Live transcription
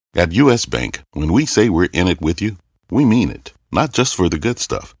At U.S. Bank, when we say we're in it with you, we mean it. Not just for the good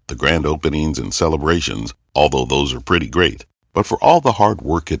stuff, the grand openings and celebrations, although those are pretty great, but for all the hard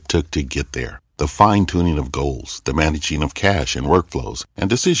work it took to get there. The fine-tuning of goals, the managing of cash and workflows, and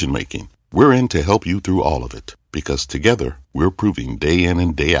decision-making. We're in to help you through all of it, because together, we're proving day in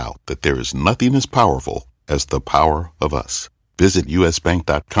and day out that there is nothing as powerful as the power of us. Visit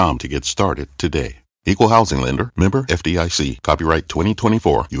usbank.com to get started today. Equal housing lender, member FDIC, copyright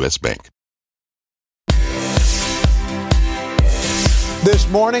 2024, U.S. Bank. This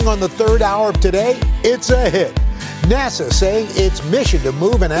morning on the third hour of Today, it's a hit. NASA saying its mission to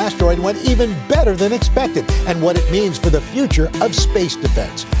move an asteroid went even better than expected and what it means for the future of space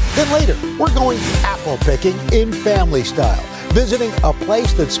defense. Then later, we're going apple picking in family style, visiting a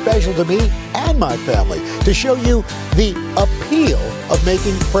place that's special to me and my family to show you the appeal of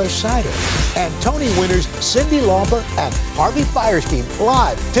making fresh cider. And Tony winners Cyndi Lauper and Harvey Fierstein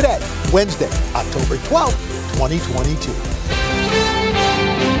live today, Wednesday, October 12th, 2022.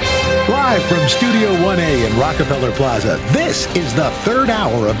 Live from Studio 1A in Rockefeller Plaza, this is the third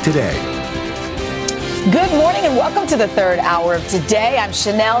hour of Today. Good morning and welcome to the third hour of Today. I'm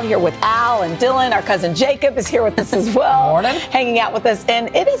Chanel here with Al and Dylan. Our cousin Jacob is here with us as well. Morning. Hanging out with us.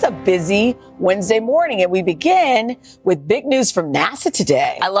 And it is a busy Wednesday morning. And we begin with big news from NASA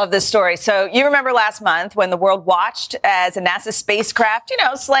today. I love this story. So you remember last month when the world watched as a NASA spacecraft,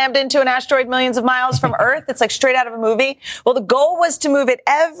 slammed into an asteroid millions of miles from Earth. It's like straight out of a movie. Well, the goal was to move it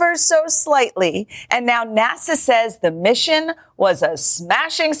ever so slightly. And now NASA says the mission was a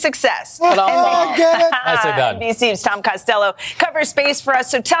smashing success. I get it. Nicely done. NBC's Tom Costello covers space for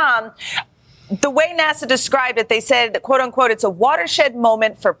us. So, Tom, the way NASA described it, they said, quote unquote, it's a watershed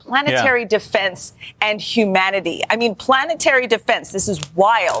moment for planetary defense and humanity. I mean, planetary defense, this is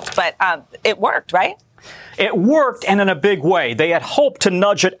wild, but it worked, right? It worked, and in a big way. They had hoped to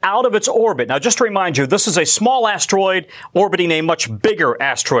nudge it out of its orbit. Now, just to remind you, this is a small asteroid orbiting a much bigger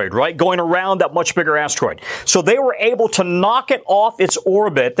asteroid, right? Going around that much bigger asteroid. So they were able to knock it off its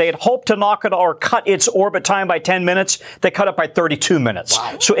orbit. They had hoped to knock it or cut its orbit time by 10 minutes. They cut it by 32 minutes.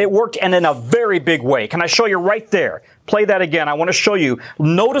 Wow. So it worked, and in a very big way. Can I show you right there? Play that again. I want to show you.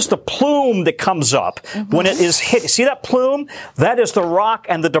 Notice the plume that comes up when it is hit. See that plume? That is the rock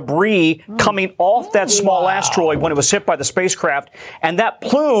and the debris coming off that small asteroid when it was hit by the spacecraft. And that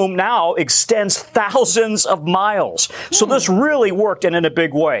plume now extends thousands of miles. So this really worked and in a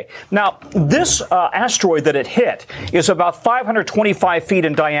big way. Now, this asteroid that it hit is about 525 feet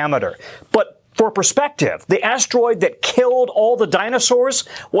in diameter. But for perspective, the asteroid that killed all the dinosaurs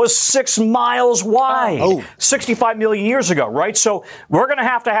was 6 miles wide, 65 million years ago, right? So we're going to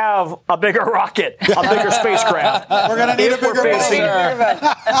have a bigger rocket, a bigger spacecraft. We're going to need a bigger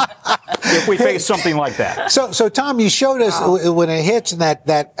if we face something like that. So Tom, you showed us when it hits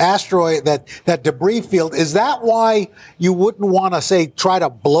that asteroid, that debris field. Is that why you wouldn't want to, say, try to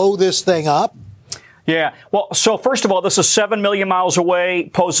blow this thing up? Yeah. Well, so first of all, this is 7 million miles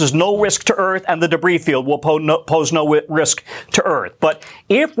away, poses no risk to Earth, and the debris field will pose no risk to Earth. But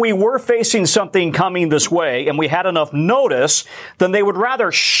if we were facing something coming this way and we had enough notice, then they would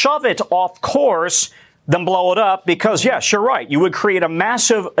rather shove it off course than blow it up because, yes, you're right. You would create a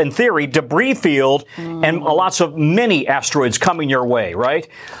massive, in theory, debris field and lots of mini asteroids coming your way, right?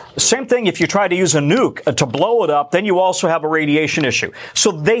 Same thing if you try to use a nuke to blow it up, then you also have a radiation issue.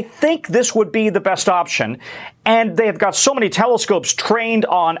 So they think this would be the best option. And they've got so many telescopes trained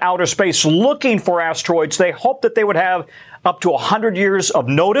on outer space looking for asteroids. They hope that they would have up to 100 years of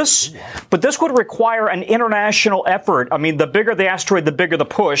notice. But this would require an international effort. I mean, the bigger the asteroid, the bigger the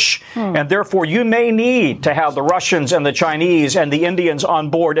push. And therefore, you may need to have the Russians and the Chinese and the Indians on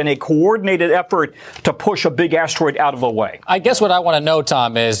board in a coordinated effort to push a big asteroid out of the way. I guess what I want to know,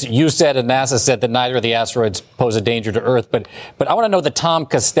 Tom, is you said and NASA said that neither of the asteroids pose a danger to Earth. But I want to know the Tom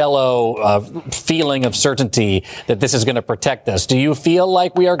Costello feeling of certainty that this is going to protect us. Do you feel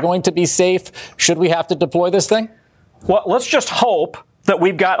like we are going to be safe? Should we have to deploy this thing? Well, let's just hope that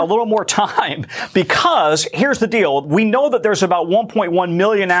we've got a little more time because here's the deal. We know that there's about 1.1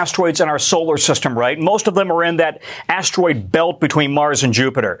 million asteroids in our solar system, right? Most of them are in that asteroid belt between Mars and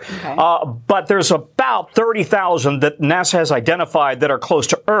Jupiter. Okay. But there's about 30,000 that NASA has identified that are close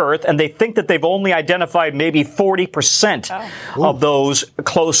to Earth, and they think that they've only identified maybe 40% of those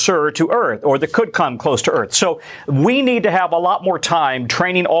closer to Earth, or that could come close to Earth. So we need to have a lot more time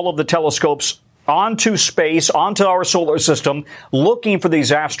training all of the telescopes onto space, onto our solar system, looking for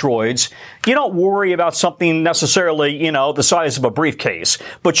these asteroids. You don't worry about something necessarily, the size of a briefcase,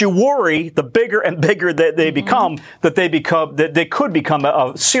 but you worry the bigger and bigger that they become, that they could become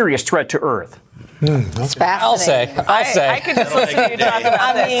a serious threat to Earth. It's fascinating. I'll say. I could just listen to you talk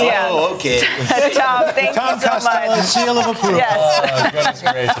about this. Yeah. Oh, okay. Tom, thank Tom you so Costello, much. seal of approval. Yes. Goodness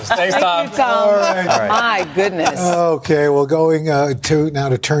gracious. Thanks, Tom. Thank you, Tom. All right. My goodness. Okay, well, going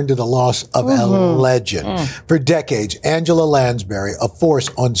to turn to the loss of a legend. For decades, Angela Lansbury, a force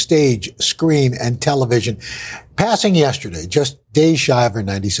on stage, screen, and television, passing yesterday, just days shy of her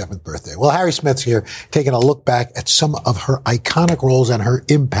 97th birthday. Well, Harry Smith's here, taking a look back at some of her iconic roles and her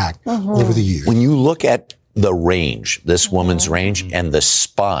impact over the years. When you look at the range, this woman's range, and the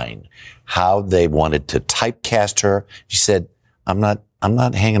spine, how they wanted to typecast her, she said, I'm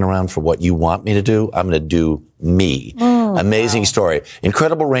not hanging around for what you want me to do. I'm going to do me. Amazing story.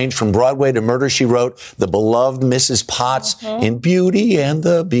 Incredible range from Broadway to Murder, She Wrote, the beloved Mrs. Potts in Beauty and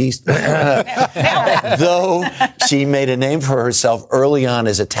the Beast. Though she made a name for herself early on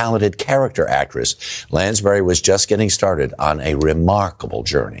as a talented character actress, Lansbury was just getting started on a remarkable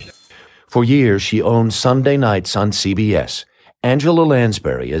journey. For years, she owned Sunday nights on CBS. Angela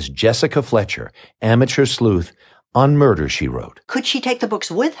Lansbury as Jessica Fletcher, amateur sleuth, on Murder, She Wrote. Could she take the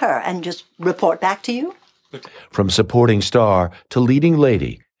books with her and just report back to you? From supporting star to leading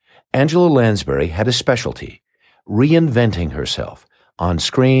lady, Angela Lansbury had a specialty, reinventing herself on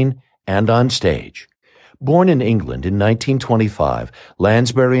screen and on stage. Born in England in 1925,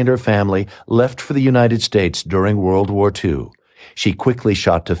 Lansbury and her family left for the United States during World War II. She quickly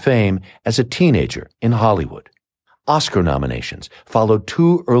shot to fame as a teenager in Hollywood. Oscar nominations followed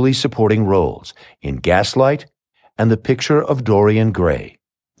 2 early supporting roles in Gaslight and The Picture of Dorian Gray.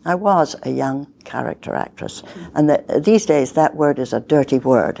 I was a young character actress, and these days that word is a dirty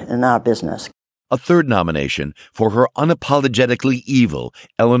word in our business. A third nomination for her unapologetically evil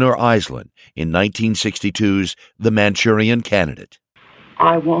Eleanor Iselin in 1962's The Manchurian Candidate.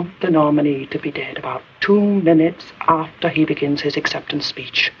 I want the nominee to be dead about 2 minutes after he begins his acceptance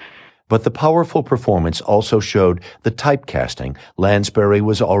speech. But the powerful performance also showed the typecasting Lansbury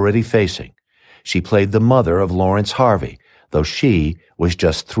was already facing. She played the mother of Lawrence Harvey, though she was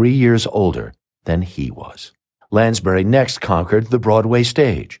just 3 years older than he was. Lansbury next conquered the Broadway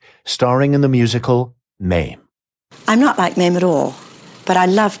stage, starring in the musical Mame. I'm not like Mame at all, but I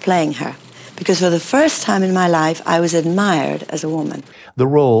love playing her, because for the first time in my life, I was admired as a woman. The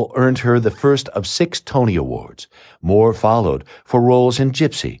role earned her the first of 6 Tony Awards. More followed for roles in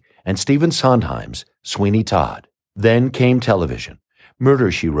Gypsy and Stephen Sondheim's Sweeney Todd. Then came television.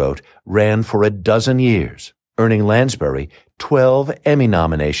 Murder, She Wrote ran for a dozen years, earning Lansbury 12 Emmy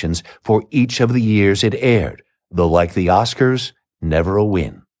nominations for each of the years it aired, though like the Oscars, never a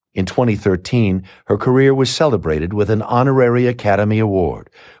win. In 2013, her career was celebrated with an honorary Academy Award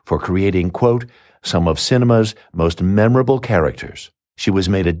for creating, quote, some of cinema's most memorable characters. She was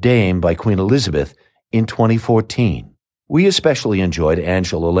made a dame by Queen Elizabeth in 2014. We especially enjoyed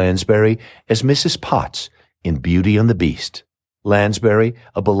Angela Lansbury as Mrs. Potts in Beauty and the Beast. Lansbury,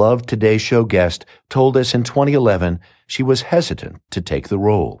 a beloved Today Show guest, told us in 2011 she was hesitant to take the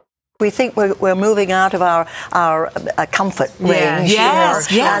role. We think we're moving out of our comfort range.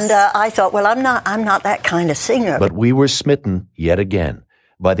 Yes. And I thought, well, I'm not that kind of singer. But we were smitten yet again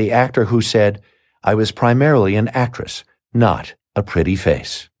by the actor who said, I was primarily an actress, not a pretty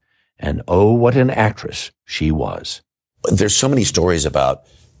face. And oh, what an actress she was. There's so many stories about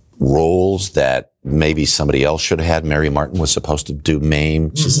roles that maybe somebody else should have had. Mary Martin was supposed to do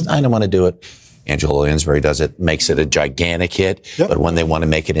Mame. She said, I don't want to do it. Angela Lansbury does it, makes it a gigantic hit. Yep. But when they want to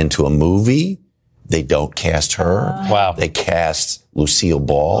make it into a movie, they don't cast her. Wow. They cast Lucille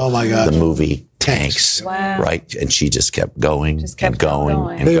Ball. Oh, my God. The movie Tanks. Wow. Right? And she just kept going and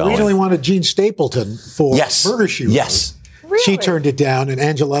going. They originally wanted Gene Stapleton for Murder, She Wrote. Yes. Really? She turned it down, and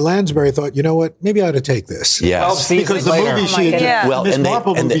Angela Lansbury thought, you know what, maybe I ought to take this. Yes. Because the movie she had Well, Miss and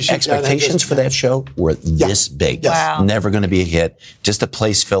Marple the movie she had expectations for that show were this big. Yes. Wow. Never going to be a hit. Just a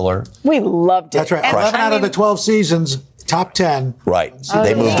place filler. We loved it. That's right. And 11 out of the 12 seasons, top 10. Right.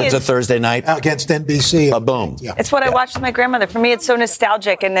 They moved it to Thursday night. Against NBC. Boom. Yeah. It's what I watched with my grandmother. For me, it's so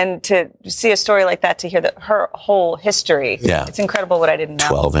nostalgic. And then to see a story like that, to hear her whole history. Yeah. It's incredible what I didn't know.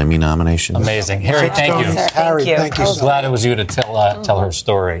 12 Emmy nominations. Amazing. Harry, thank you. Harry, thank you. Glad it was you to tell her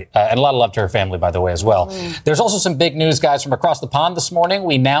story. And a lot of love to her family, by the way, as well. There's also some big news, guys, from across the pond this morning.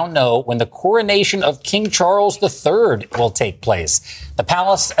 We now know when the coronation of King Charles III will take place. The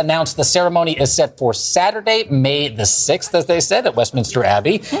palace announced the ceremony is set for Saturday, May the 6th, as they said, at Westminster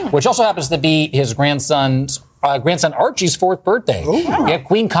Abbey, which also happens to be his grandson Archie's 4th birthday. Yeah,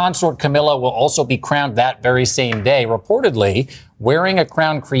 Queen Consort Camilla will also be crowned that very same day, reportedly wearing a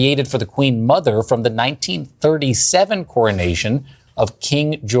crown created for the Queen Mother from the 1937 coronation of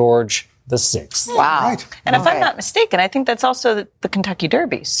King George the 6th. Wow. Right. And if I'm not mistaken, I think that's also the Kentucky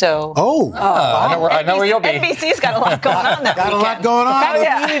Derby. So. I know where you'll be. NBC's got a lot going on that Got weekend. a lot going on.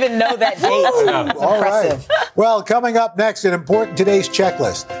 How do you even know that date? It's All impressive. right. Well, coming up next, an important today's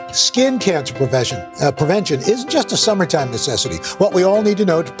checklist. Skin cancer prevention isn't just a summertime necessity. What we all need to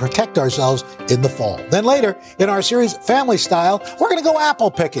know to protect ourselves in the fall. Then later, in our series Family Style, we're going to go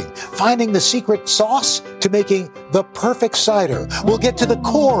apple picking, finding the secret sauce to making the perfect cider. We'll get to the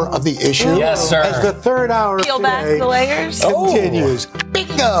core of the issue. Yes, sir. As the third hour Peel of back today the layers. continues.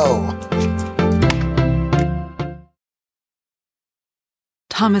 Bingo!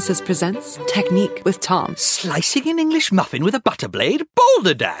 Thomas's presents Technique with Tom. Slicing an English muffin with a butter blade?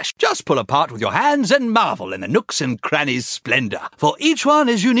 Boulder Dash! Just pull apart with your hands and marvel in the nooks and crannies' splendor. For each one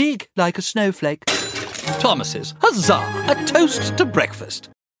is unique, like a snowflake. Thomas's, huzzah! A toast to breakfast.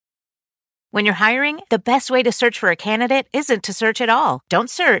 When you're hiring, the best way to search for a candidate isn't to search at all. Don't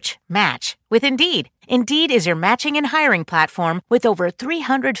search, match with Indeed. Indeed is your matching and hiring platform with over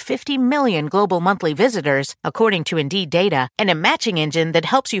 350 million global monthly visitors, according to Indeed data, and a matching engine that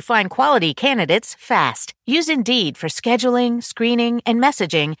helps you find quality candidates fast. Use Indeed for scheduling, screening, and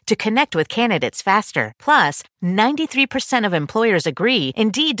messaging to connect with candidates faster. Plus, 93% of employers agree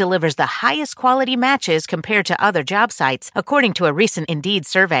Indeed delivers the highest quality matches compared to other job sites, according to a recent Indeed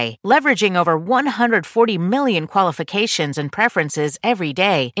survey. Leveraging over 140 million qualifications and preferences every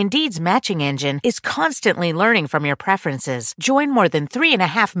day, Indeed's matching engine is constantly learning from your preferences. Join more than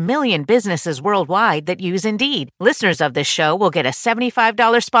 3.5 million businesses worldwide that use Indeed. Listeners of this show will get a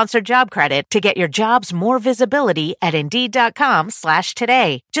 $75 sponsored job credit to get your jobs more visibility at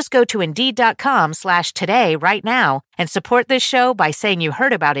Indeed.com/today. Just go to Indeed.com/today right now and support this show by saying you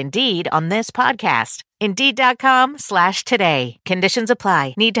heard about Indeed on this podcast. Indeed.com/today. Conditions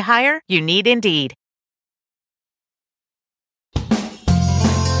apply. Need to hire? You need Indeed.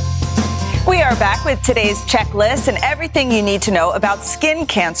 We are back with today's checklist and everything you need to know about skin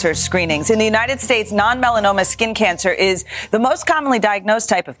cancer screenings. In the United States, non-melanoma skin cancer is the most commonly diagnosed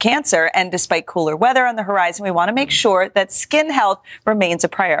type of cancer. And despite cooler weather on the horizon, we want to make sure that skin health remains a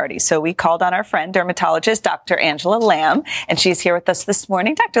priority. So we called on our friend, dermatologist Dr. Angela Lamb, and she's here with us this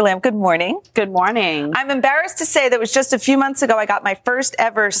morning. Dr. Lamb, good morning. Good morning. I'm embarrassed to say that it was just a few months ago I got my first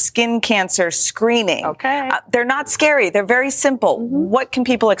ever skin cancer screening. Okay. They're not scary. They're very simple. What can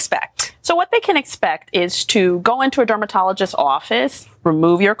people expect? So what they can expect is to go into a dermatologist's office,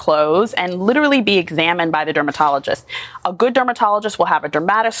 remove your clothes, and literally be examined by the dermatologist. A good dermatologist will have a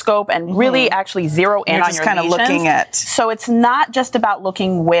dermatoscope and really actually zero in on your kind of lesions. looking at. So it's not just about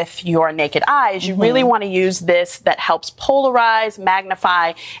looking with your naked eyes. You really want to use this that helps polarize,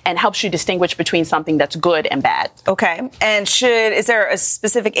 magnify, and helps you distinguish between something that's good and bad. Okay. And is there a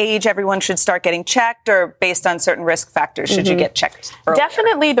specific age everyone should start getting checked, or based on certain risk factors, should you get checked earlier?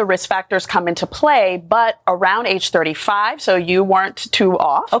 Definitely the risk factors come into play, but around age 35, so you weren't too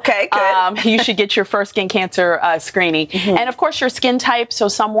off. Okay, good. You should get your first skin cancer screening. And of course, your skin type. So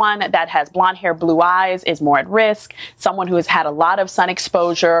someone that has blonde hair, blue eyes is more at risk. Someone who has had a lot of sun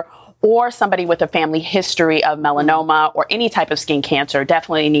exposure, or somebody with a family history of melanoma or any type of skin cancer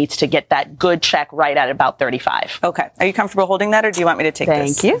definitely needs to get that good check right at about 35. Okay. Are you comfortable holding that, or do you want me to take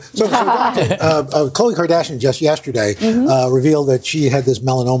this? Thank you. So Khloe Kardashian just yesterday revealed that she had this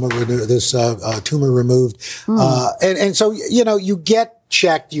melanoma, this tumor removed. And so, you get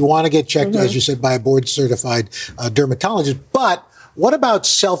checked. You want to get checked, as you said, by a board-certified dermatologist. But what about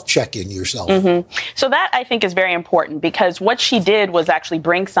self-checking yourself? So that, I think, is very important, because what she did was actually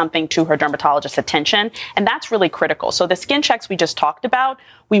bring something to her dermatologist's attention, and that's really critical. So the skin checks we just talked about,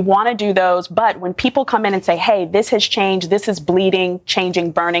 we want to do those, but when people come in and say, hey, this has changed, this is bleeding,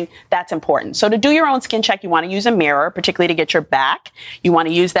 changing, burning, that's important. So to do your own skin check, you want to use a mirror, particularly to get your back. You want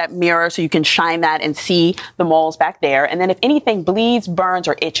to use that mirror so you can shine that and see the moles back there. And then if anything bleeds, burns,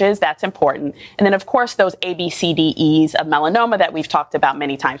 or itches, that's important. And then, of course, those ABCDEs of melanoma that we've talked about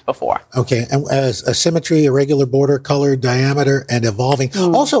many times before. Okay, and as asymmetry, irregular border, color, diameter, and evolving.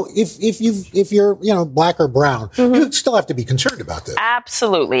 Also, if you're black or brown, you still have to be concerned about this.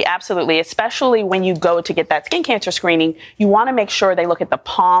 Absolutely. Especially when you go to get that skin cancer screening, you want to make sure they look at the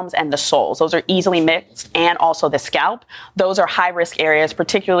palms and the soles. Those are easily mixed, and also the scalp. Those are high risk areas,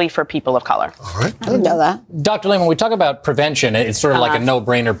 particularly for people of color. All right. I didn't know that. Dr. Lim, when we talk about prevention, it's sort of like a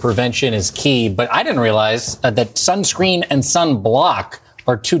no-brainer. Prevention is key, but I didn't realize that sunscreen and sunblock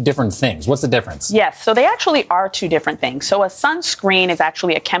are two different things. What's the difference? Yes, so they actually are two different things. So a sunscreen is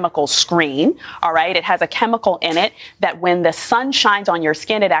actually a chemical screen, all right? It has a chemical in it that when the sun shines on your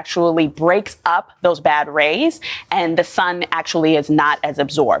skin, it actually breaks up those bad rays, and the sun actually is not as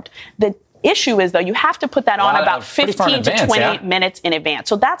absorbed. The issue is, though, you have to put that on about 15 to 20 minutes in advance.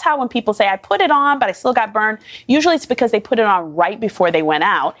 So that's how when people say, I put it on, but I still got burned, usually it's because they put it on right before they went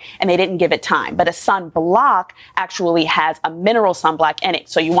out and they didn't give it time. But a sunblock actually has a mineral sunblock in it.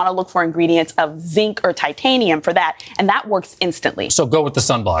 So you want to look for ingredients of zinc or titanium for that, and that works instantly. So go with the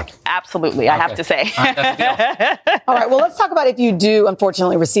sunblock. Absolutely, I have to say. All right, well, let's talk about if you do,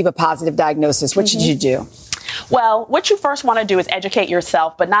 unfortunately, receive a positive diagnosis. What should you do? Well, what you first want to do is educate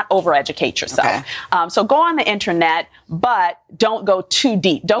yourself, but not over-educate yourself. Okay. So go on the internet, but don't go too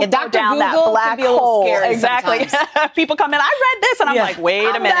deep. Don't go down that black hole. Exactly. People come in, I read this, and I'm like, wait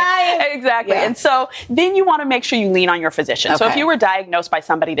a minute. Dying. Exactly. Yeah. And so then you want to make sure you lean on your physician. Okay. So if you were diagnosed by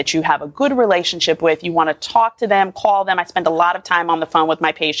somebody that you have a good relationship with, you want to talk to them, call them. I spend a lot of time on the phone with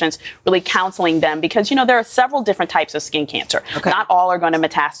my patients, really counseling them because, there are several different types of skin cancer. Okay. Not all are going to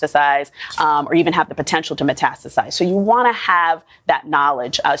metastasize or even have the potential to metastasize. So you want to have that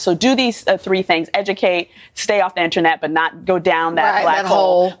knowledge. So do these three things: educate, stay off the internet, but not go down that black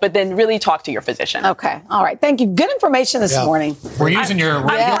hole, but then really talk to your physician. Okay. All right. Thank you. Good information this morning. We're using your tool,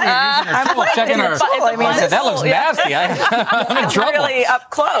 checking our tool. That looks nasty. I'm in trouble. Really up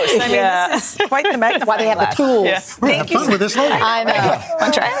close. I mean, this is quite the magnifier. Why they have the tools. Yeah. Thank you. Fun with this lady. I know.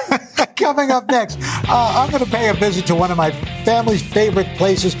 I'm trying. Coming up next, I'm going to pay a visit to one of my family's favorite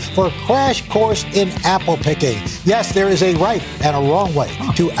places for a crash course in apple picking. Yes, there is a right and a wrong way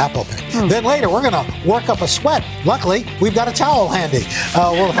to apple pick. Then later, we're going to work up a sweat. Luckily, we've got a towel handy.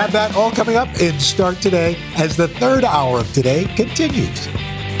 We'll have that all coming up in Start Today as the third hour of Today continues.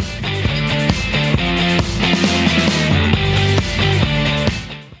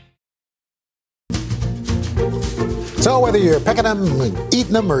 So whether you're picking them,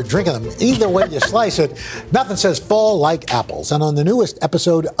 eating them, or drinking them, either way you slice it, nothing says fall like apples. And on the newest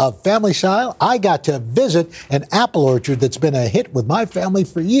episode of Family Style, I got to visit an apple orchard that's been a hit with my family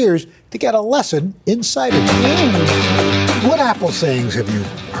for years to get a lesson in cider. What apple sayings have you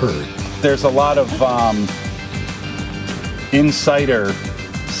heard? There's a lot of insider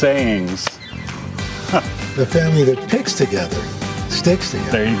sayings. The family that picks together sticks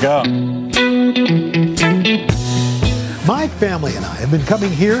together. There you go. My family and I have been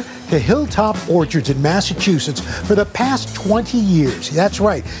coming here to Hilltop Orchards in Massachusetts for the past 20 years. That's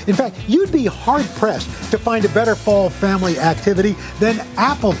right. In fact, you'd be hard-pressed to find a better fall family activity than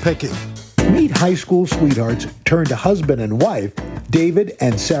apple picking. Meet high school sweethearts turned husband and wife, David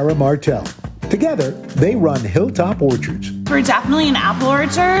and Sarah Martell. Together, they run Hilltop Orchards. We're definitely an apple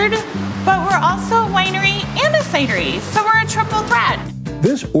orchard, but we're also a winery and a cidery, so we're a triple threat.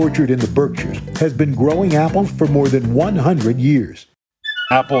 This orchard in the Berkshires has been growing apples for more than 100 years.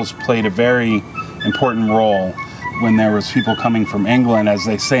 Apples played a very important role when there was people coming from England. As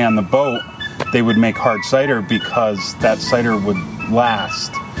they say on the boat, they would make hard cider because that cider would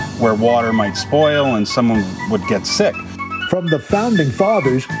last, where water might spoil and someone would get sick. From the founding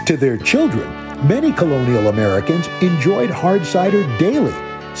fathers to their children, many colonial Americans enjoyed hard cider daily,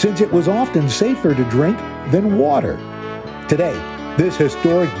 since it was often safer to drink than water. Today, this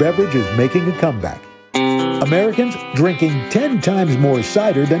historic beverage is making a comeback. Americans drinking 10 times more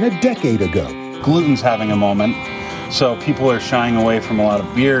cider than a decade ago. Gluten's having a moment, so people are shying away from a lot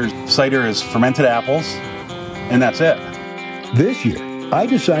of beers. Cider is fermented apples, and that's it. This year, I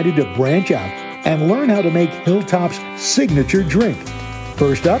decided to branch out and learn how to make Hilltop's signature drink.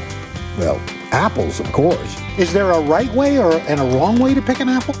 First up, well, apples, of course. Is there a right way and a wrong way to pick an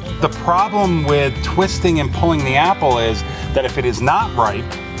apple? The problem with twisting and pulling the apple is that if it is not ripe,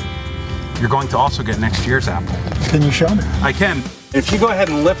 you're going to also get next year's apple. Can you show me? I can. If you go ahead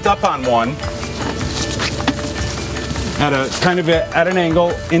and lift up on one at a kind of at an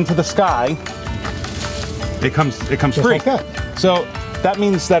angle into the sky, it comes free. Like that. So that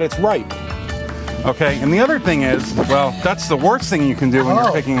means that it's ripe. Okay, and the other thing is, well, that's the worst thing you can do when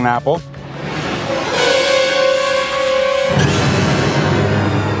you're picking an apple.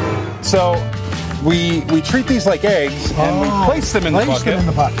 So we treat these like eggs and we place them in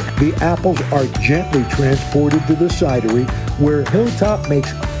the bucket. The apples are gently transported to the cidery, where Hilltop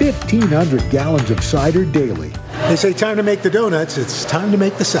makes 1,500 gallons of cider daily. They say time to make the donuts, it's time to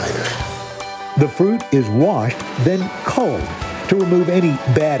make the cider. The fruit is washed, then culled to remove any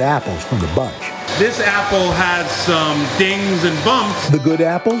bad apples from the bunch. This apple has some dings and bumps. The good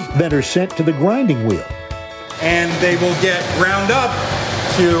apples then are sent to the grinding wheel. And they will get ground up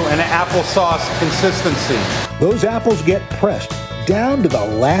to an applesauce consistency. Those apples get pressed down to the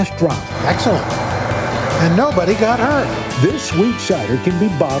last drop. Excellent. And nobody got hurt. This sweet cider can be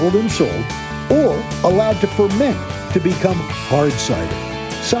bottled and sold, or allowed to ferment to become hard cider.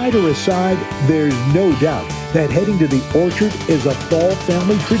 Cider aside, there's no doubt that heading to the orchard is a fall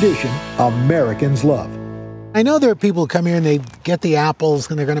family tradition Americans love. I know there are people who come here and they get the apples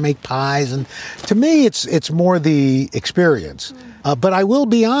and they're going to make pies, and to me it's more the experience. But I will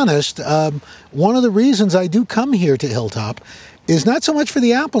be honest, one of the reasons I do come here to Hilltop is not so much for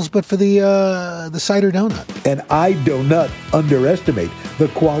the apples, but for the cider donut. And I do not underestimate the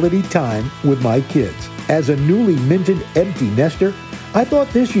quality time with my kids. As a newly minted empty nester, I thought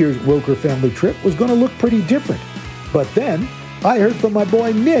this year's Roker family trip was going to look pretty different. But then I heard from my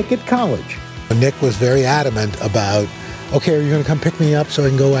boy Nick at college. Nick was very adamant about, okay, are you going to come pick me up so I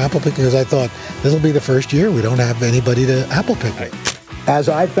can go apple picking? Because I thought, this will be the first year we don't have anybody to apple pick with. As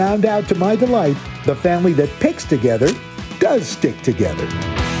I found out to my delight, the family that picks together does stick together.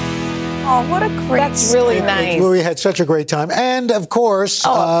 Oh, what a great That's really nice. We had such a great time. And, of course... a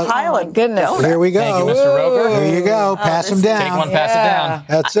pile of goodness. Here we go. Thank you, Mr. Roker. Here you go. Pass them down. Take one, pass it down.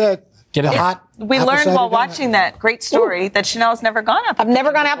 That's it. Get it hot. We learned while watching that great story that Chanel's never gone apple picking. I've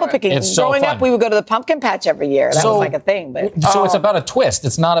never gone apple picking. It's so Growing fun. up, we would go to the pumpkin patch every year. That was like a thing. But So it's about a twist.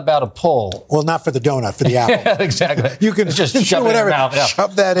 It's not about a pull. Well, not for the donut, for the apple. Exactly. You can just do shove whatever. it in your mouth. Yeah.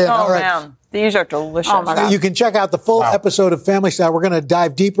 Shove that in. Oh, All right. man. These are delicious. Oh, my God. You can check out the full episode of Family Style. We're going to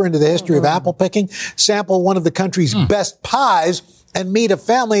dive deeper into the history of apple picking, sample one of the country's best pies, and meet a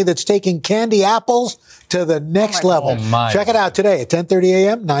family that's taking candy apples to the next level. Check it out today at 10:30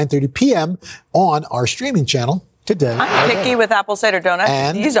 a.m., 9:30 p.m. on our streaming channel today. I'm picky with apple cider donuts.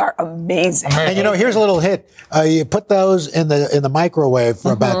 And? These are amazing. And you know, here's a little hit. You put those in the microwave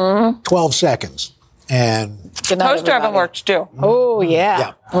for about 12 seconds. And Toaster oven works too. Oh, yeah.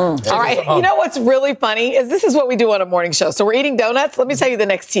 yeah. All right. You know what's really funny is this is what we do on a morning show. So we're eating donuts. Let me tell you the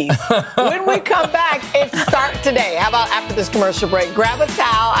next tease. When we come back, it's Start Today. How about after this commercial break? Grab a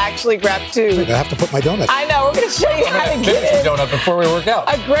towel. I actually grabbed two. I have to put my donut. I know. We're going to show you how to get Finish the donut before we work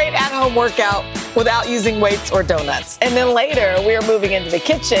out. a great at-home workout without using weights or donuts. And then later, we are moving into the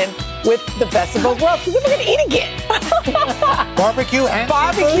kitchen with the best of both worlds, because then we're going to eat again. Barbecue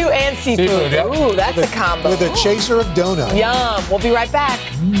and seafood. Seafood, yeah. Ooh, that's a combo. with a chaser of donuts. Yum. We'll be right back.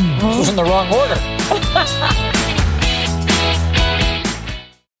 This was in the wrong order.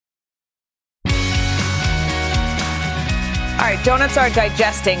 All right, donuts are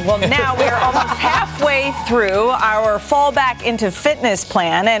digesting. Well, now we are almost halfway through our fall back into fitness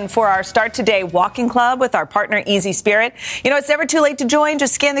plan. And for our Start Today walking club with our partner, Easy Spirit, you know, it's never too late to join.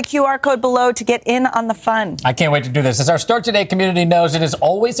 Just scan the QR code below to get in on the fun. I can't wait to do this. As our Start Today community knows, it is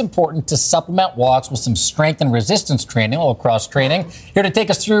always important to supplement walks with some strength and resistance training, a little cross training. Here to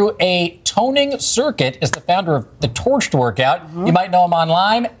take us through a toning circuit is the founder of the Torched Workout. You might know him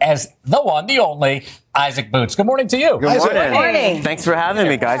online as the one, the only, Isaac Boots. Good morning to you. Good morning. Good morning. Thanks for having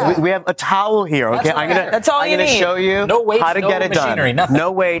me, guys. We have a towel here, okay? That's all you I'm going to need. show you No weights, how to no get it machinery, done. nothing.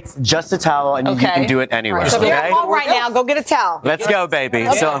 No weights, just a towel, and you can do it anywhere, So if you're okay? at home right now, go get a towel. Let's go, baby.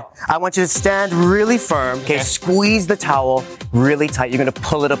 So I want you to stand really firm, okay? Squeeze the towel really tight. You're going to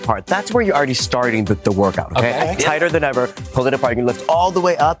pull it apart. That's where you're already starting the workout, okay? Tighter than ever. Pull it apart. You can lift all the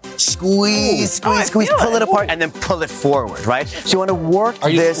way up. Squeeze, squeeze, pull it apart, and then pull it forward, right? So you want to work this. Are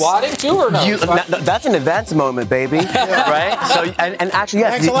you squatting too, or no? That's an advanced moment, baby. Right? So and actually,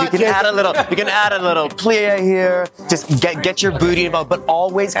 yes, you can add a little. You can add a little plie here. Just get your booty involved, but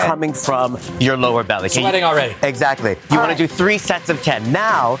always coming from your lower belly. Okay? Sweating already. Exactly. You want to do 3 sets of 10.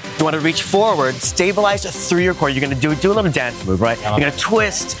 Now you want to reach forward, stabilize through your core. You're going to do a little dance move, right? You're going to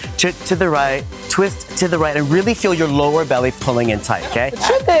twist to the right, twist to the right, and really feel your lower belly pulling in tight. Okay.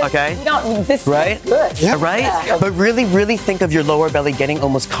 Okay. This right? is good. Yeah. Right? Yeah. But really think of your lower belly getting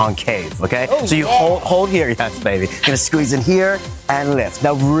almost concave, okay? So you hold here, yes, baby. You're gonna squeeze in here and lift.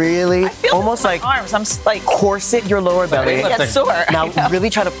 Now really, almost like arms. I'm like corset your lower belly. It gets sore. Now really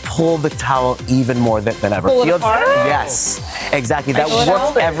try to pull the towel even more than ever. Pull it apart? Yes, exactly. That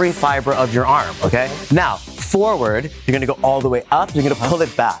works every fiber of your arm, okay? Now, forward, you're gonna go all the way up, you're gonna pull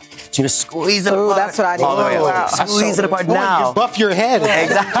it back. So you're gonna squeeze it apart. That's what I need. All the way up. Wow. Squeeze it apart now. You buff your head.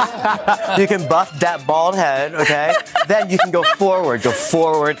 Exactly. You can buff that bald head, okay? Then you can go forward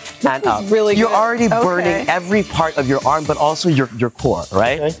and up. Really You're good. already burning every part of your arm, but also your core,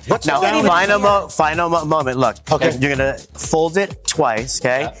 right? What's Now, final moment. Look, Okay. You're gonna fold it twice,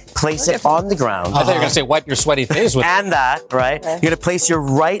 okay? Place it on the ground. I thought you were going to say wipe your sweaty face with it. And that, right? You're gonna place your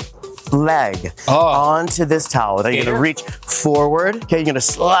right leg onto this towel. Then you're gonna reach forward. Okay, you're gonna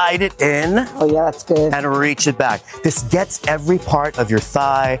slide it in. Oh yeah, that's good. And reach it back. This gets every part of your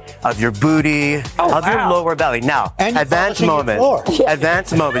thigh, of your booty, of your lower belly. Now, advanced moment.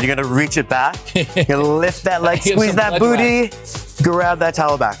 Advanced moment. You're gonna reach it back. You're gonna lift that leg, squeeze that booty, grab that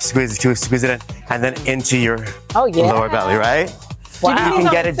towel back, squeeze it in, and then into your lower belly, right? You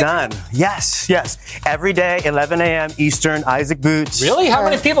can get it done. Yes. Every day, 11 a.m. Eastern, Isaac Boots. Really? How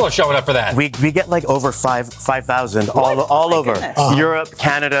many people are showing up for that? We get like over 5,000 all over. Europe,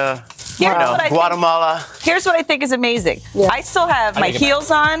 Canada, Guatemala. Here's what I think is amazing. I still have my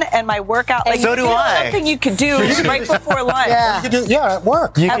heels on and my workout. Like, so do I. Something you could do right before lunch. You can do, at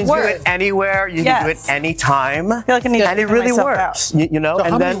work. You can do it anywhere. You can do it anytime. I feel like and it really works. You know. So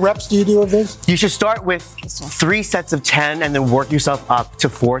and how then, many reps do you do of this? You should start with 3 sets of 10 and then work yourself up to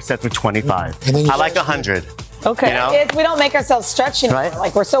 4 sets of 25. And then I like 100. Okay. You know? We don't make ourselves stretch anymore. Right.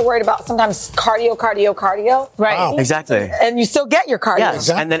 Like, we're so worried about sometimes cardio. Right. Wow. Exactly. And you still get your cardio. Yes.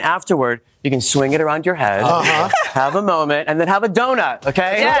 Exactly. And then afterward, you can swing it around your head, have a moment, and then have a donut,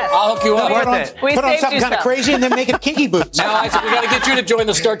 okay? Yes. I'll hook you up. Worth it. Put on something kind of crazy and then make it kinky boots. Now, Isaac, we got to get you to join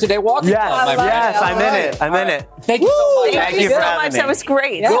the Start Today walking club, my friend. I'm in it. Thank you so much. Thank you for so having much. me. That was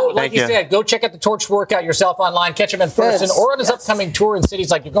great. Like you said, go check out the Torch workout yourself online. Catch him in person or on his upcoming tour in cities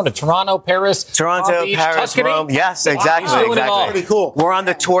like you're going to Toronto, Paris, Palm Beach, Paris, Tuscany. Rome. Yes, exactly. He's doing it all. Pretty cool. We're on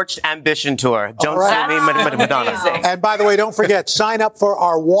the Torched Ambition Tour. Don't sue me, Madonna. And by the way, don't forget, sign up for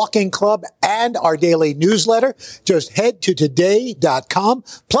our walking club and our daily newsletter. Just head to today.com.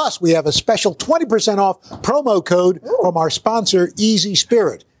 Plus, we have a special 20% off promo code from our sponsor, Easy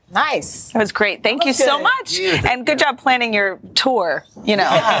Spirit. Nice. That was great. Thank you so much. And good job planning your tour,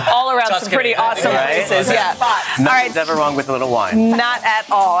 all around some pretty awesome places. Yeah. Nothing's ever wrong with a little wine. Not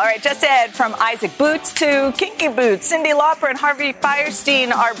at all. All right, just ahead, from Isaac Boots to Kinky Boots, Cyndi Lauper and Harvey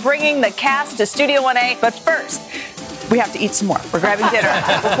Fierstein are bringing the cast to Studio 1A. But first, we have to eat some more. We're grabbing dinner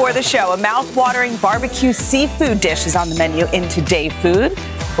before the show. A mouth-watering barbecue seafood dish is on the menu in Today Food.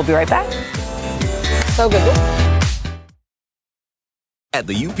 We'll be right back. So good. At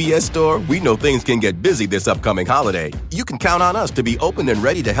the UPS Store, we know things can get busy this upcoming holiday. You can count on us to be open and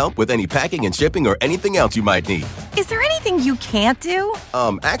ready to help with any packing and shipping or anything else you might need. Is there anything you can't do?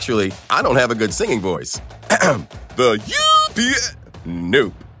 Actually, I don't have a good singing voice. The UPS...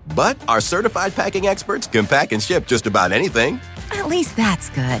 Nope. But our certified packing experts can pack and ship just about anything. At least that's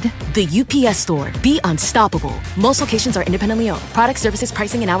good. The UPS Store. Be unstoppable. Most locations are independently owned. Product, services,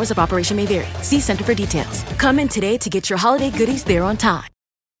 pricing, and hours of operation may vary. See Center for details. Come in today to get your holiday goodies there on time.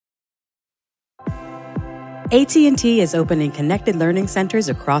 AT&T is opening connected learning centers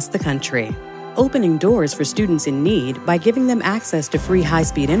across the country, opening doors for students in need by giving them access to free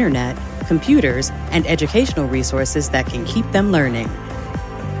high-speed internet, computers, and educational resources that can keep them learning.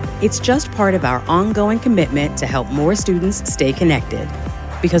 It's just part of our ongoing commitment to help more students stay connected.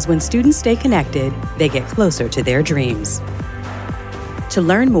 Because when students stay connected, they get closer to their dreams. To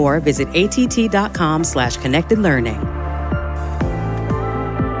learn more, visit att.com/connectedlearning.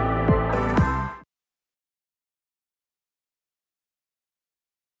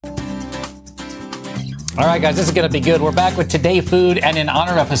 All right, guys, this is going to be good. We're back with Today Food, and in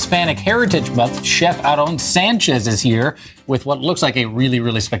honor of Hispanic Heritage Month, Chef Aaron Sanchez is here with what looks like a really,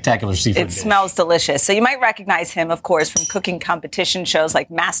 really spectacular seafood dish. It smells delicious. So you might recognize him, of course, from cooking competition shows like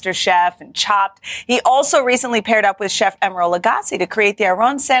MasterChef and Chopped. He also recently paired up with Chef Emeril Lagasse to create the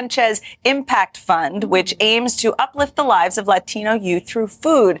Aaron Sanchez Impact Fund, which aims to uplift the lives of Latino youth through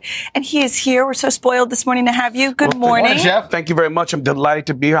food. And he is here. We're so spoiled this morning to have you. Good morning. Chef. Thank you very much. I'm delighted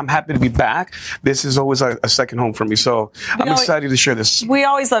to be here. I'm happy to be back. This is always a second home for me, so I'm excited to share this. We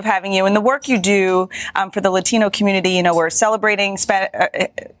always love having you, and the work you do for the Latino community. We're celebrating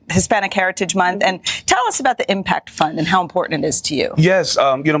Hispanic Heritage Month, and tell us about the Impact Fund and how important it is to you. Yes,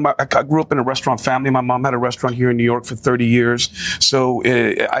 I grew up in a restaurant family. My mom had a restaurant here in New York for 30 years, so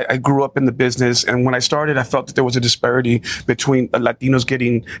I grew up in the business, and when I started, I felt that there was a disparity between Latinos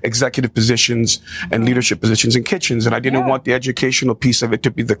getting executive positions and leadership positions in kitchens, and I didn't want the educational piece of it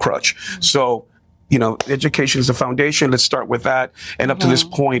to be the crutch. So education is the foundation. Let's start with that. And up to this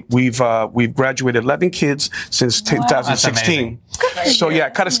point, we've graduated 11 kids since 2016. So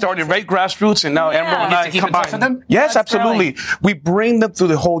it kind of started right grassroots, and now Emeril and I combine. Yes, absolutely. We bring them through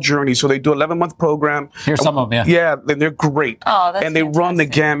the whole journey. So they do an 11-month program. Here's some of them, Yeah, and they're great. Oh, that's and they run the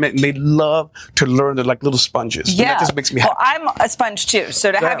gamut, and they love to learn. They're like little sponges. Yeah. And that just makes me happy. Well, I'm a sponge too.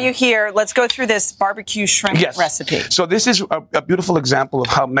 So to have you here, let's go through this barbecue shrimp recipe. So this is a beautiful example of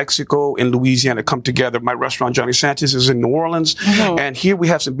how Mexico and Louisiana come together. My restaurant, Johnny Sanchez, is in New Orleans. And here we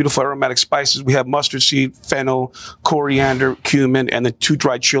have some beautiful aromatic spices. We have mustard seed, fennel, coriander, cumin, and the 2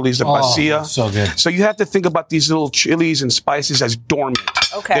 dried chilies, the pasilla. So good. So you have to think about these little chilies and spices as dormant.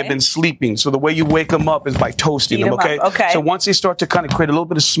 Okay. They've been sleeping. So the way you wake them up is by toasting them, okay? Okay. So once they start to kind of create a little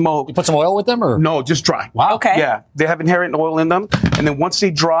bit of smoke. You put some oil with them, or? No, just dry. Wow. Okay. Yeah. They have inherent oil in them. And then once they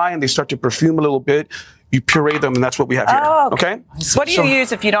dry and they start to perfume a little bit, You puree them, and that's what we have here. Oh, okay. What do you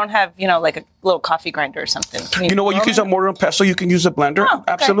use if you don't have, like a little coffee grinder or something? You know what? You can use a mortar and pestle. You can use a blender. Oh,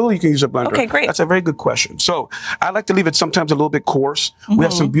 okay. Absolutely, you can use a blender. Okay, great. That's a very good question. So I like to leave it sometimes a little bit coarse. We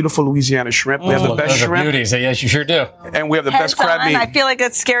have some beautiful Louisiana shrimp. We have the best Those are shrimp. beauties. Yes, you sure do. And we have the Heads best crab on. meat. I feel like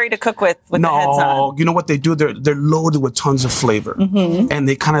it's scary to cook with the heads on. You know what they do? They're loaded with tons of flavor, and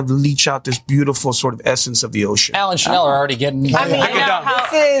they kind of leach out this beautiful sort of essence of the ocean. Al and Chanel are already getting.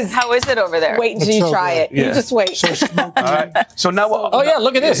 How is it over there? Wait until you try it. Yeah. You just wait. All right. So now, oh yeah,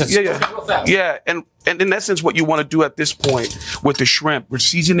 look at this. It's yeah. And in essence, what you want to do at this point with the shrimp, we're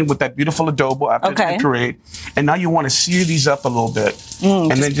seasoning with that beautiful adobo after it's been pureed, and now you want to sear these up a little bit,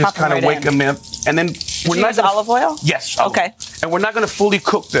 and then just kind of wake them up, and then we're not use olive oil. Yes. Okay. And we're not going to fully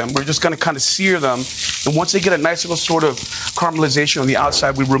cook them. We're just going to kind of sear them, and once they get a nice little sort of caramelization on the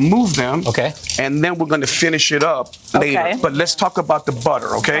outside, we remove them. Okay. And then we're going to finish it up later. But let's talk about the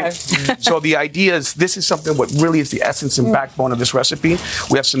butter. Okay. So the idea is this is something what really is the essence and backbone of this recipe.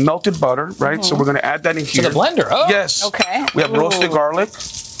 We have some melted butter, right? So we're going to add that in here. To the blender. Oh. Yes. Okay. We have roasted garlic.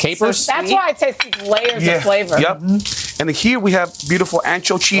 Capers. That's why it takes these layers of flavor. Yep. And then here we have beautiful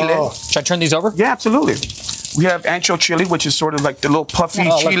ancho chile. Should I turn these over? Yeah, absolutely. We have ancho chili, which is sort of like the little puffy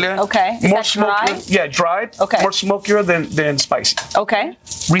chile. Okay. Is that smokier. dry? Yeah, dried. Okay. More smokier than spicy. Okay.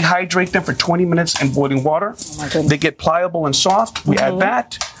 Rehydrate them for 20 minutes in boiling water. Oh my goodness. They get pliable and soft. We add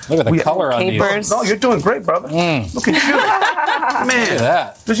that. Look at the color on these. No, you're doing great, brother. Look at you. Man. Look at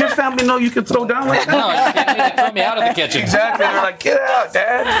that. Does your family know you can throw down like that? No, you can't throw me out of the kitchen. Exactly. They're like, get out,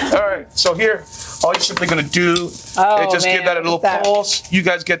 Dad. All right. So here, all you're simply going to do is just give that a little pulse. You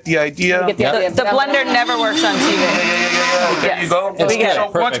guys get the idea. The blender never works on TV. Yeah. There you go. We get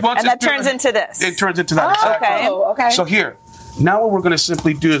it. Once And that turns into this. It turns into that. Exactly. Okay. So here. Now what we're going to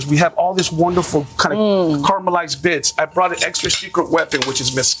simply do is we have all this wonderful kind of caramelized bits. I brought an extra secret weapon, which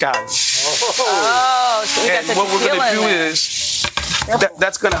is mezcal. Oh, so we got And the what we're going to tequila do in there. is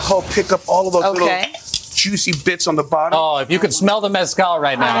that's going to help pick up all of those little juicy bits on the bottom. Oh, if you could smell the mezcal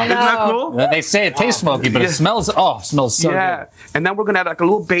right now. Isn't that cool? They say it tastes smoky, but it smells so good. And then we're going to add like a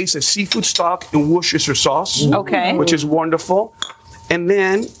little base of seafood stock and Worcestershire sauce. Okay. Which is wonderful. And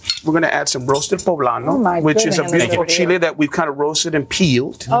then we're going to add some roasted poblano, which is a beautiful chile that we've kind of roasted and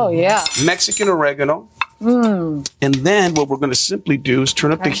peeled. Oh, yeah. Mexican oregano. And then what we're going to simply do is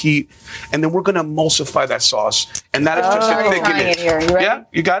turn up the heat, and then we're going to emulsify that sauce. And that is just to thicken it. Here. You ready? Yeah?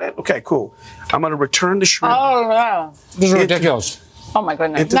 You got it? Okay, cool. I'm going to return the shrimp. Oh, wow. This is ridiculous. Oh, my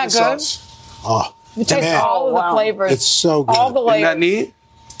goodness. Into Not the good? sauce. Oh, You taste man. all of the flavors. It's so good. All the layers. Isn't that neat?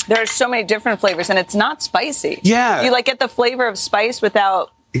 There are so many different flavors, and it's not spicy. Yeah. You get the flavor of spice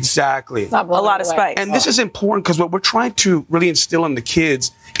without Exactly. a lot of spice. And this is important because what we're trying to really instill in the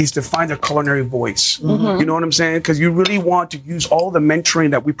kids is to find their culinary voice. You know what I'm saying? Because you really want to use all the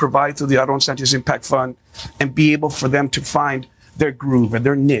mentoring that we provide through the Aaron Sanchez Impact Fund and be able for them to find their groove and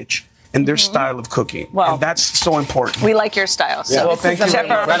their niche and their style of cooking. Well, and that's so important. We like your style. So, Well, thank you. Chef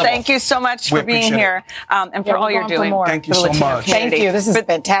Roker, thank you so much for being appreciate here and for all you're doing. Thank you for the so Latino much. community. Thank you. This is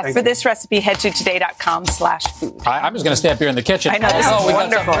fantastic. For this recipe, head to today.com/food. I'm just going to stay up here in the kitchen. I know, this is we got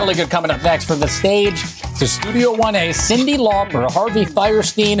wonderful. something really good coming up next. From the stage to Studio 1A, Cyndi Lauper, Harvey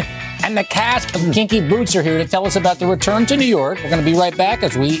Fierstein, and the cast of Kinky Boots are here to tell us about the return to New York. We're going to be right back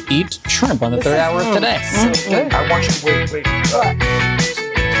as we eat shrimp on the third hour of today. I want you to wait.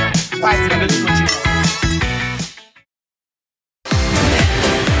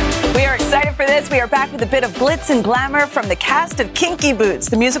 We are excited for this. We are back with a bit of glitz and glamour from the cast of Kinky Boots.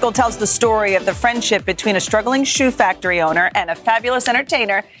 The musical tells the story of the friendship between a struggling shoe factory owner and a fabulous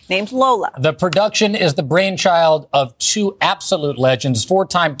entertainer named Lola. The production is the brainchild of two absolute legends.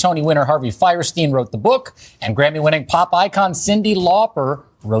 Four-time Tony winner Harvey Fierstein wrote the book, and Grammy-winning pop icon Cyndi Lauper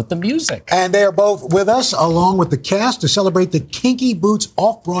wrote the music. And they are both with us, along with the cast, to celebrate the Kinky Boots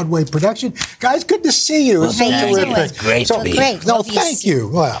off-Broadway production. Guys, good to see you. It's so terrific. It's great to be here. No, thank you.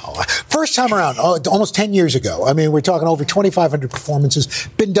 Well, first time around, almost 10 years ago. I mean, we're talking over 2,500 performances,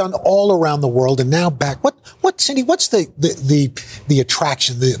 been done all around the world, and now back. Cyndi, what's the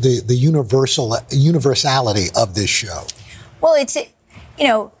attraction, the universality of this show? Well, it's,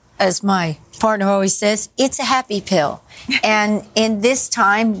 as my partner always says, it's a happy pill. And in this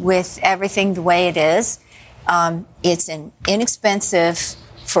time, with everything the way it is, it's inexpensive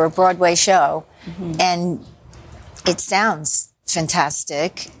for a Broadway show, and it sounds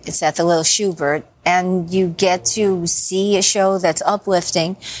fantastic. It's at the Little Schubert, and you get to see a show that's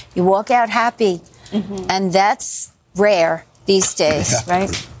uplifting. You walk out happy, and that's rare these days,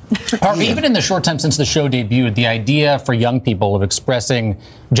 right? Harvey, even in the short time since the show debuted, the idea for young people of expressing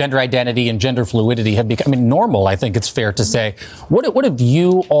gender identity and gender fluidity have become normal, I think it's fair to say. What have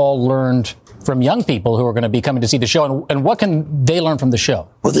you all learned from young people who are going to be coming to see the show? And what can they learn from the show?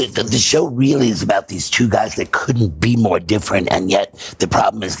 Well, the show really is about these two guys that couldn't be more different, and yet the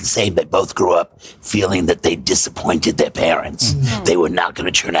problem is the same. They both grew up feeling that they disappointed their parents. Mm-hmm. They were not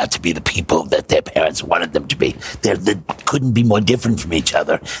going to turn out to be the people that their parents wanted them to be. They couldn't be more different from each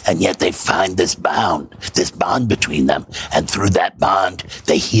other, and yet they find this bond between them. And through that bond,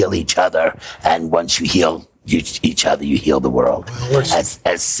 they heal each other. And once you heal each other, you heal the world.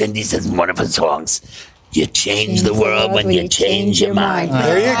 As Cindy says in one of her songs, you change the world when you change your mind.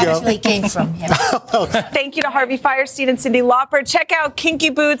 There you go. Actually came from him. Thank you to Harvey Fierstein and Cyndi Lauper. Check out Kinky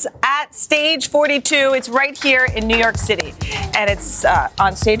Boots at Stage 42. It's right here in New York City. And it's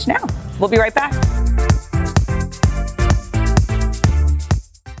on stage now. We'll be right back.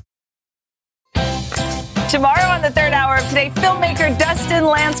 Tomorrow on the third hour of Today, filmmaker Dustin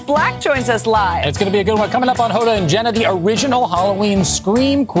Lance Black joins us live. It's going to be a good one. Coming up on Hoda and Jenna, the original Halloween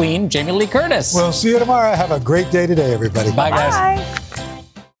Scream Queen, Jamie Lee Curtis. We'll see you tomorrow. Have a great day today, everybody. Bye, guys.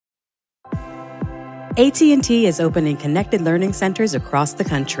 AT&T is opening connected learning centers across the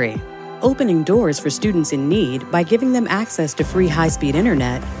country, opening doors for students in need by giving them access to free high-speed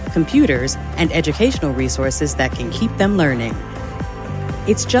internet, computers, and educational resources that can keep them learning.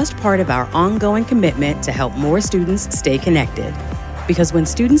 It's just part of our ongoing commitment to help more students stay connected. Because when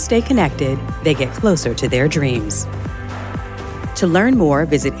students stay connected, they get closer to their dreams. To learn more,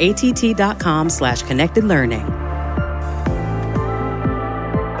 visit att.com/connectedlearning.